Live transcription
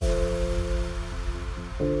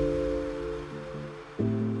Welcome,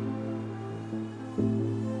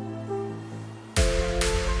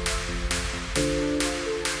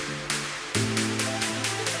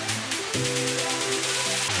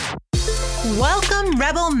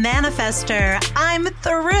 Rebel Manifester. I'm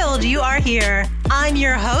thrilled you are here. I'm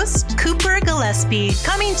your host, Cooper Gillespie,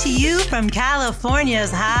 coming to you from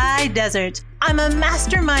California's high desert. I'm a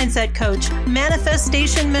master mindset coach,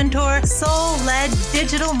 manifestation mentor, soul-led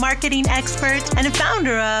digital marketing expert, and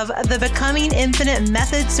founder of the Becoming Infinite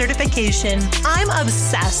Method certification. I'm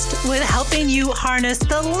obsessed with helping you harness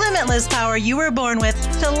the limitless power you were born with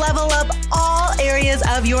to level up all areas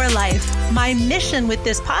of your life. My mission with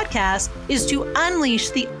this podcast is to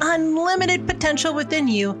unleash the unlimited potential within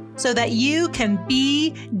you so that you can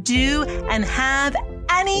be, do, and have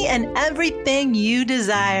any and everything you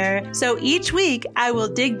desire. So each week, I will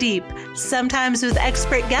dig deep, sometimes with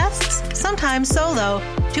expert guests, sometimes solo,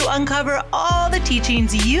 to uncover all the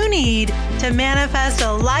teachings you need to manifest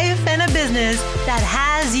a life and a business that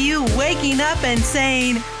has you waking up and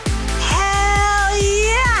saying, hell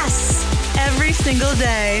yes, every single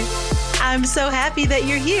day. I'm so happy that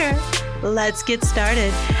you're here. Let's get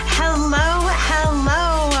started. Hello.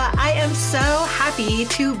 I am so happy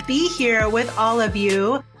to be here with all of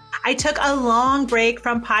you. I took a long break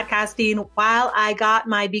from podcasting while I got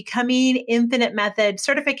my Becoming Infinite Method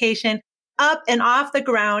certification up and off the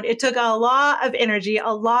ground. It took a lot of energy,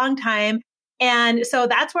 a long time. And so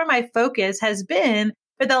that's where my focus has been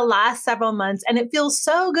for the last several months. And it feels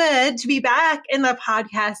so good to be back in the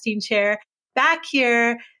podcasting chair, back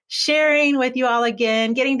here, sharing with you all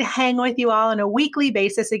again, getting to hang with you all on a weekly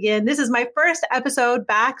basis again. This is my first episode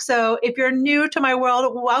back. So if you're new to my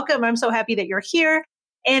world, welcome. I'm so happy that you're here.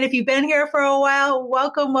 And if you've been here for a while,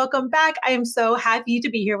 welcome back. I am so happy to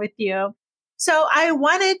be here with you. So I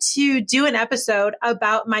wanted to do an episode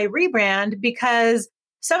about my rebrand because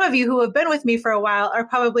some of you who have been with me for a while are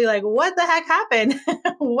probably like, what the heck happened?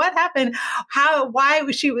 What happened?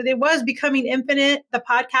 It was Becoming Infinite, the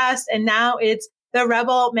podcast, and now it's the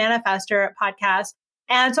Rebel Manifester podcast.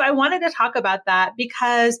 And so I wanted to talk about that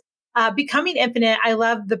because Becoming Infinite, I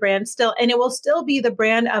love the brand still, and it will still be the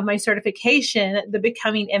brand of my certification, the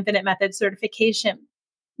Becoming Infinite Method certification.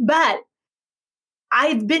 But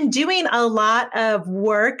I've been doing a lot of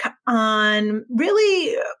work on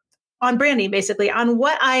branding, basically, on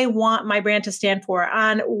what I want my brand to stand for,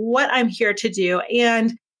 on what I'm here to do.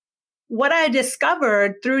 And what I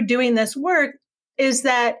discovered through doing this work is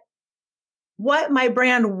that what my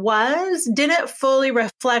brand was didn't fully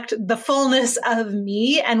reflect the fullness of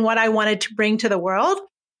me and what I wanted to bring to the world.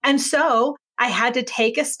 And so I had to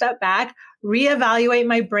take a step back, reevaluate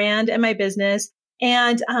my brand and my business.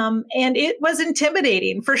 And it was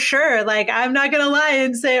intimidating for sure. Like, I'm not going to lie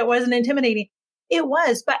and say it wasn't intimidating. It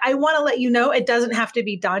was, but I want to let you know it doesn't have to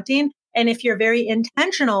be daunting. And if you're very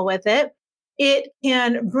intentional with it, it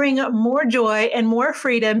can bring more joy and more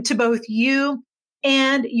freedom to both you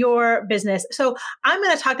and your business. So I'm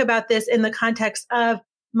going to talk about this in the context of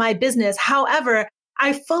my business. However,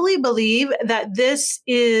 I fully believe that this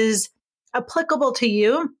is applicable to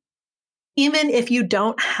you, even if you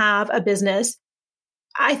don't have a business.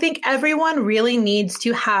 I think everyone really needs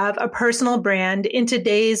to have a personal brand in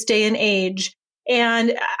today's day and age.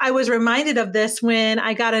 And I was reminded of this when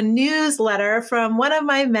I got a newsletter from one of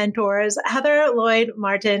my mentors, Heather Lloyd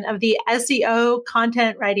Martin of the SEO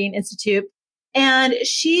Content Writing Institute. And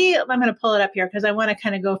I'm going to pull it up here because I want to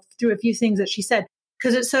kind of go through a few things that she said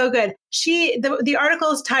because it's so good. The article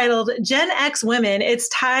is titled Gen X Women, It's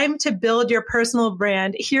Time to Build Your Personal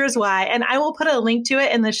Brand. Here's why. And I will put a link to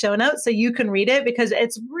it in the show notes so you can read it because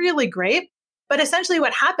it's really great. But essentially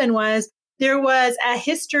what happened was there was a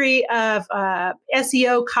history of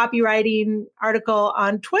SEO copywriting article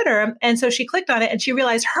on Twitter. And so she clicked on it and she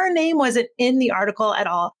realized her name wasn't in the article at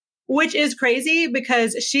all, which is crazy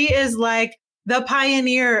because she is like the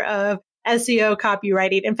pioneer of SEO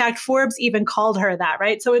copywriting. In fact, Forbes even called her that,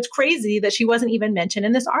 right? So it's crazy that she wasn't even mentioned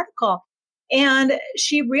in this article. And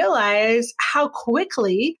she realized how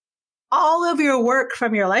quickly all of your work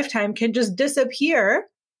from your lifetime can just disappear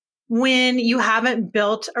when you haven't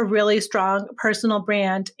built a really strong personal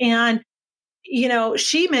brand. And,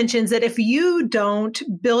 she mentions that if you don't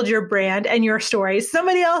build your brand and your story,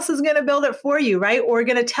 somebody else is going to build it for you, right? Or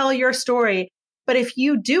going to tell your story. But if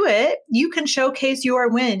you do it, you can showcase your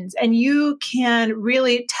wins and you can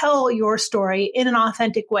really tell your story in an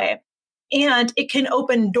authentic way. And it can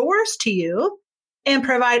open doors to you and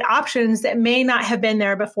provide options that may not have been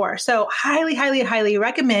there before. So highly, highly, highly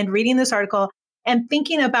recommend reading this article and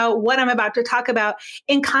thinking about what I'm about to talk about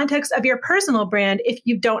in context of your personal brand if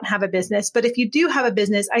you don't have a business. But if you do have a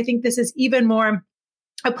business, I think this is even more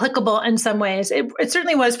applicable in some ways. It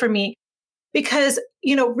certainly was for me because,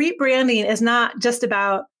 rebranding is not just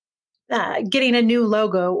about getting a new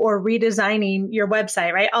logo or redesigning your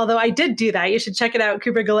website, right? Although I did do that. You should check it out,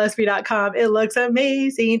 coopergillespie.com. It looks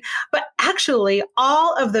amazing. But actually,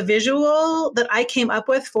 all of the visual that I came up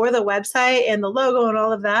with for the website and the logo and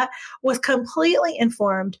all of that was completely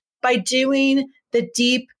informed by doing the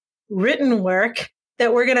deep written work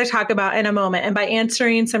that we're going to talk about in a moment and by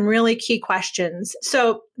answering some really key questions.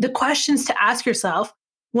 So the questions to ask yourself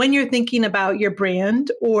when you're thinking about your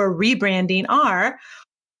brand or rebranding are,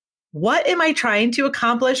 what am I trying to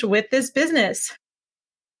accomplish with this business?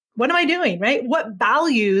 What am I doing, right? What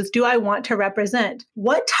values do I want to represent?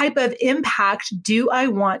 What type of impact do I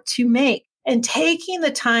want to make? And taking the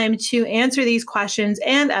time to answer these questions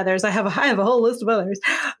and others, I have a whole list of others,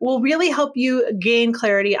 will really help you gain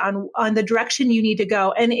clarity on the direction you need to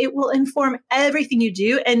go. And it will inform everything you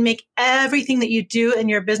do and make everything that you do in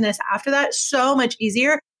your business after that so much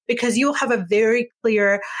easier because you'll have a very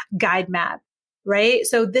clear guide map. Right?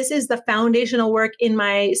 So this is the foundational work in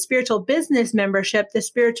my spiritual business membership, the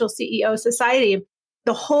Spiritual CEO Society.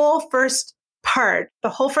 The whole first part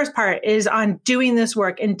is on doing this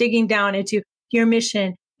work and digging down into your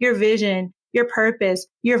mission, your vision, your purpose,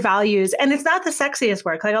 your values. And it's not the sexiest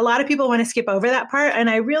work. Like a lot of people want to skip over that part. And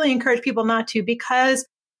I really encourage people not to because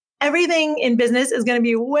everything in business is going to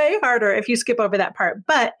be way harder if you skip over that part.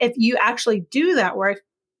 But if you actually do that work,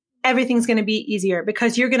 everything's going to be easier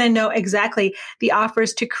because you're going to know exactly the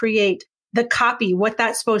offers to create, the copy, what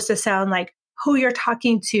that's supposed to sound like, who you're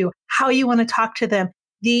talking to, how you want to talk to them,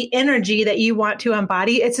 the energy that you want to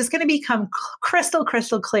embody. It's just going to become crystal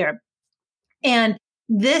clear. And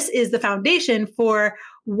this is the foundation for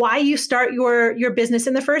why you start your business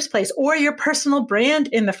in the first place or your personal brand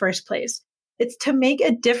in the first place. It's to make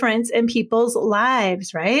a difference in people's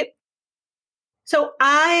lives, right? So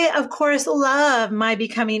I, of course, love my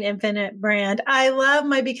Becoming Infinite brand. I love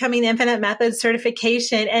my Becoming Infinite Method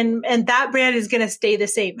certification, and that brand is going to stay the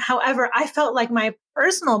same. However, I felt like my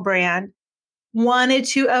personal brand wanted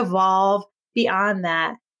to evolve beyond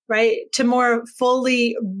that, right? To more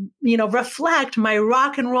fully, reflect my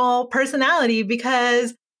rock and roll personality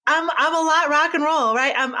because I'm a lot rock and roll,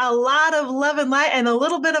 right? I'm a lot of love and light and a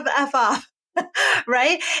little bit of F off.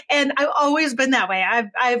 Right. And I've always been that way.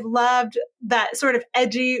 I've loved that sort of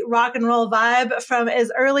edgy rock and roll vibe from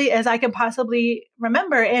as early as I can possibly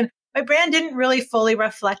remember. And my brand didn't really fully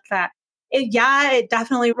reflect that. It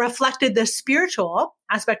definitely reflected the spiritual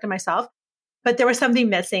aspect of myself, but there was something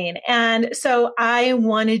missing. And so I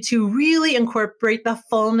wanted to really incorporate the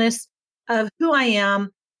fullness of who I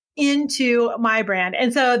am into my brand.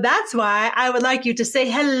 And so that's why I would like you to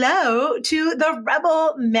say hello to the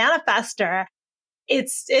Rebel Manifester.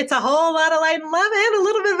 It's a whole lot of light and love and a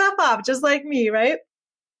little bit of F-off, just like me, right?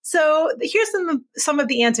 So here's some of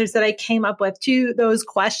the answers that I came up with to those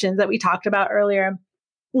questions that we talked about earlier.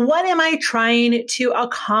 What am I trying to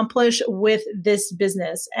accomplish with this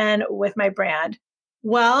business and with my brand?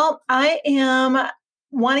 Well, I am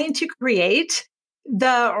wanting to create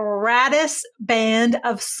the raddest band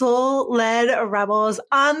of soul-led rebels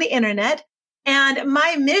on the internet. And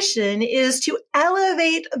my mission is to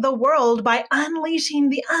elevate the world by unleashing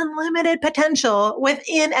the unlimited potential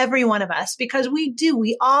within every one of us, because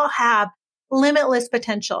we all have limitless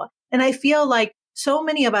potential. And I feel like so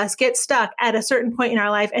many of us get stuck at a certain point in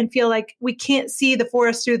our life and feel like we can't see the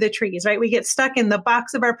forest through the trees, right? We get stuck in the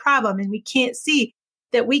box of our problem and we can't see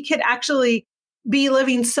that we could actually be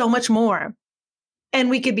living so much more. And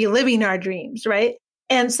we could be living our dreams, right?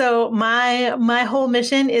 And so my whole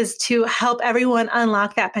mission is to help everyone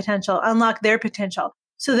unlock that potential, unlock their potential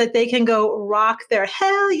so that they can go rock their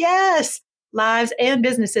hell yes lives and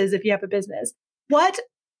businesses if you have a business. What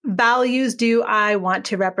values do I want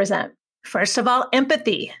to represent? First of all,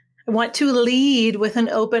 empathy. I want to lead with an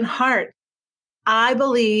open heart. I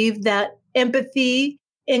believe that empathy,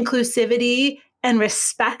 inclusivity, and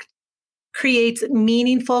respect creates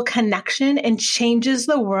meaningful connection and changes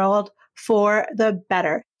the world for the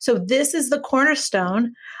better. So this is the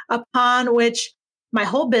cornerstone upon which my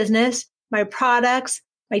whole business, my products,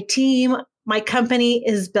 my team, my company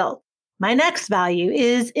is built. My next value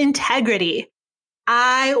is integrity.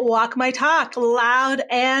 I walk my talk loud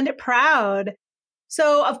and proud.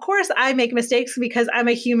 So of course I make mistakes because I'm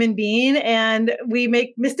a human being and we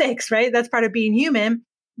make mistakes, right? That's part of being human.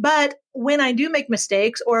 But when I do make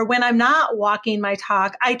mistakes or when I'm not walking my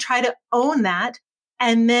talk, I try to own that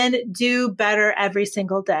and then do better every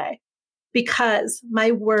single day because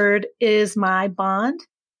my word is my bond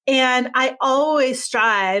And I always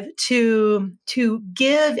strive to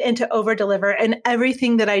give and to over deliver in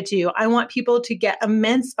everything that I do. I want people to get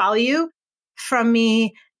immense value from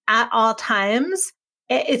me at all times.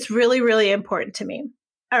 It's really, really important to me.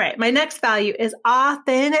 All right. My next value is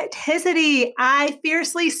authenticity. I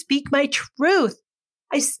fiercely speak my truth.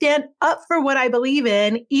 I stand up for what I believe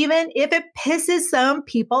in, even if it pisses some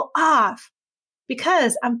people off,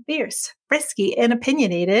 because I'm fierce, frisky, and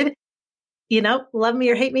opinionated. Love me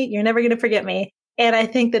or hate me, you're never going to forget me. And I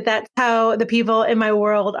think that that's how the people in my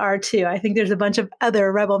world are too. I think there's a bunch of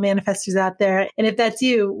other rebel manifestors out there. And if that's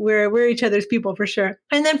you, we're each other's people for sure.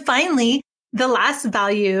 And then finally, the last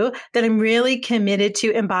value that I'm really committed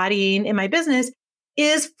to embodying in my business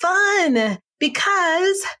is fun,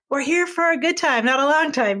 because we're here for a good time, not a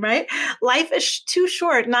long time, right? Life is too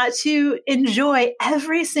short not to enjoy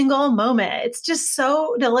every single moment. It's just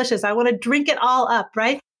so delicious. I want to drink it all up,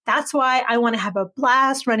 right? That's why I want to have a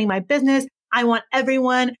blast running my business. I want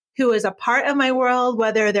everyone who is a part of my world,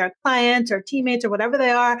 whether they're clients or teammates or whatever they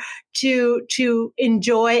are, to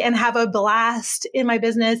enjoy and have a blast in my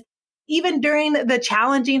business. Even during the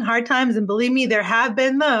challenging, hard times, and believe me, there have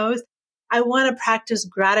been those, I want to practice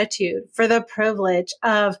gratitude for the privilege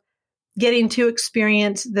of getting to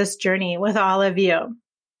experience this journey with all of you.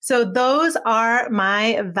 So those are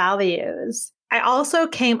my values. I also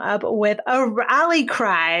came up with a rally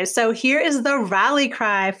cry. So here is the rally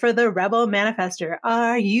cry for the Rebel Manifestor.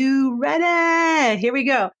 Are you ready? Here we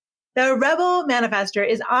go. The Rebel Manifestor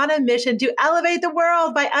is on a mission to elevate the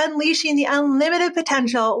world by unleashing the unlimited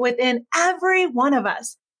potential within every one of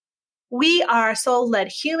us. We are soul-led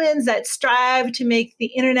humans that strive to make the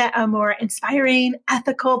internet a more inspiring,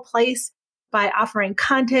 ethical place by offering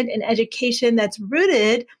content and education that's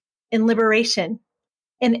rooted in liberation,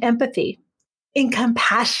 in empathy, in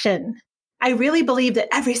compassion. I really believe that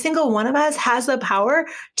every single one of us has the power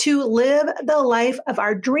to live the life of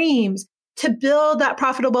our dreams, to build that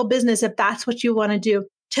profitable business if that's what you want to do,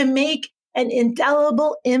 to make an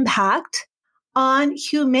indelible impact on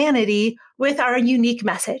humanity with our unique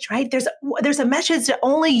message, right? There's a message that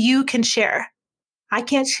only you can share. I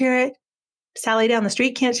can't share it. Sally down the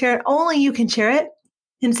street can't share it. Only you can share it.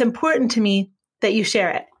 And it's important to me that you share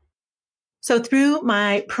it. So through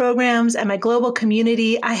my programs and my global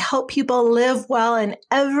community, I help people live well in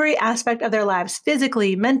every aspect of their lives,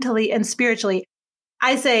 physically, mentally, and spiritually.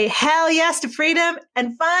 I say hell yes to freedom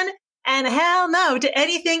and fun, and hell no to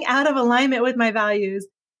anything out of alignment with my values.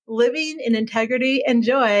 Living in integrity and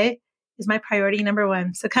joy is my priority number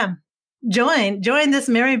one. So come, join this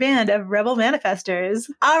merry band of rebel manifestors.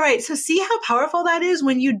 All right. So see how powerful that is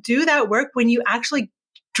when you do that work, when you actually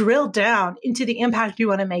drill down into the impact you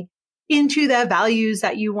want to make, into the values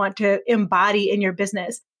that you want to embody in your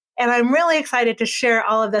business. And I'm really excited to share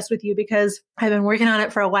all of this with you because I've been working on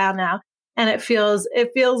it for a while now. And it feels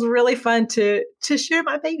really fun to share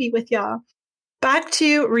my baby with y'all. Back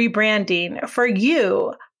to rebranding for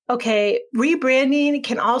you. Okay, rebranding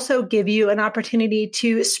can also give you an opportunity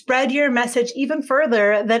to spread your message even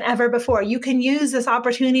further than ever before. You can use this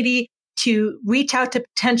opportunity to reach out to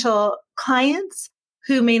potential clients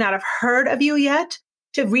who may not have heard of you yet,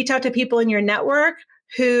 to reach out to people in your network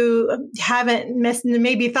who haven't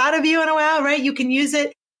maybe thought of you in a while, right? You can use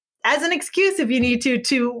it as an excuse if you need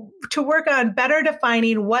to work on better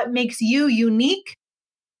defining what makes you unique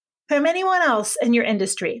from anyone else in your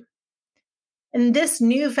industry. And this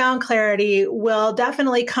newfound clarity will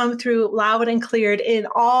definitely come through loud and cleared in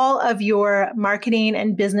all of your marketing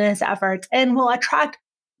and business efforts and will attract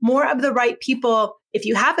more of the right people if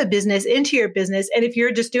you have a business into your business. And if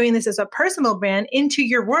you're just doing this as a personal brand into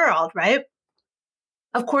your world, right?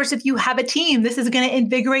 Of course, if you have a team, this is going to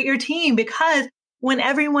invigorate your team because when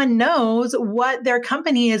everyone knows what their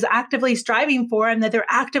company is actively striving for and that they're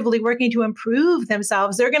actively working to improve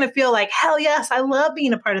themselves, they're going to feel like, hell yes, I love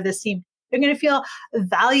being a part of this team. They're going to feel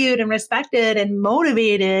valued and respected and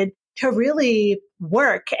motivated to really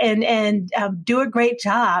work and do a great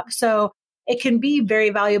job. So it can be very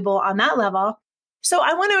valuable on that level. So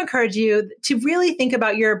I want to encourage you to really think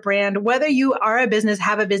about your brand, whether you are a business,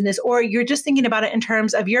 have a business, or you're just thinking about it in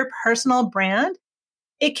terms of your personal brand.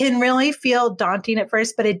 It can really feel daunting at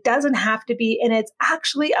first, but it doesn't have to be. And it's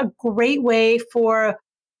actually a great way for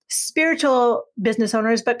spiritual business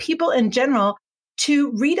owners, but people in general,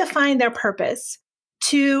 to redefine their purpose,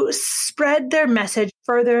 to spread their message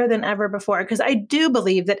further than ever before. Because I do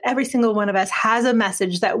believe that every single one of us has a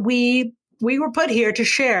message that we were put here to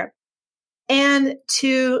share and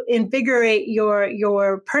to invigorate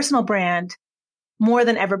your personal brand more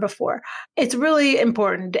than ever before. It's really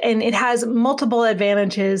important and it has multiple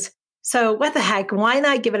advantages So what the heck? Why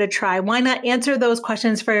not give it a try? Why not answer those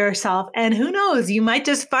questions for yourself? And who knows, you might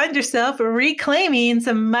just find yourself reclaiming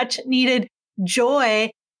some much needed joy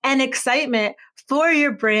and excitement for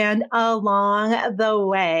your brand along the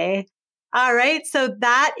way. All right. So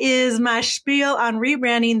that is my spiel on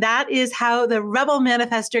rebranding. That is how the Rebel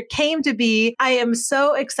Manifestor came to be. I am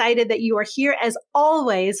so excited that you are here as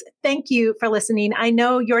always. Thank you for listening. I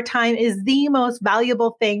know your time is the most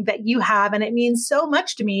valuable thing that you have, and it means so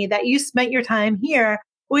much to me that you spent your time here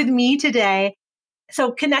with me today.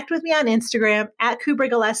 So connect with me on Instagram at Cooper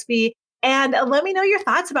Gillespie. And let me know your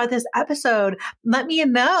thoughts about this episode. Let me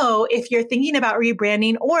know if you're thinking about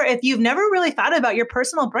rebranding or if you've never really thought about your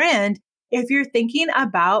personal brand. If you're thinking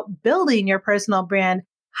about building your personal brand,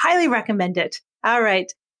 highly recommend it. All right.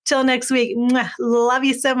 Till next week. Love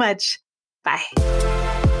you so much. Bye.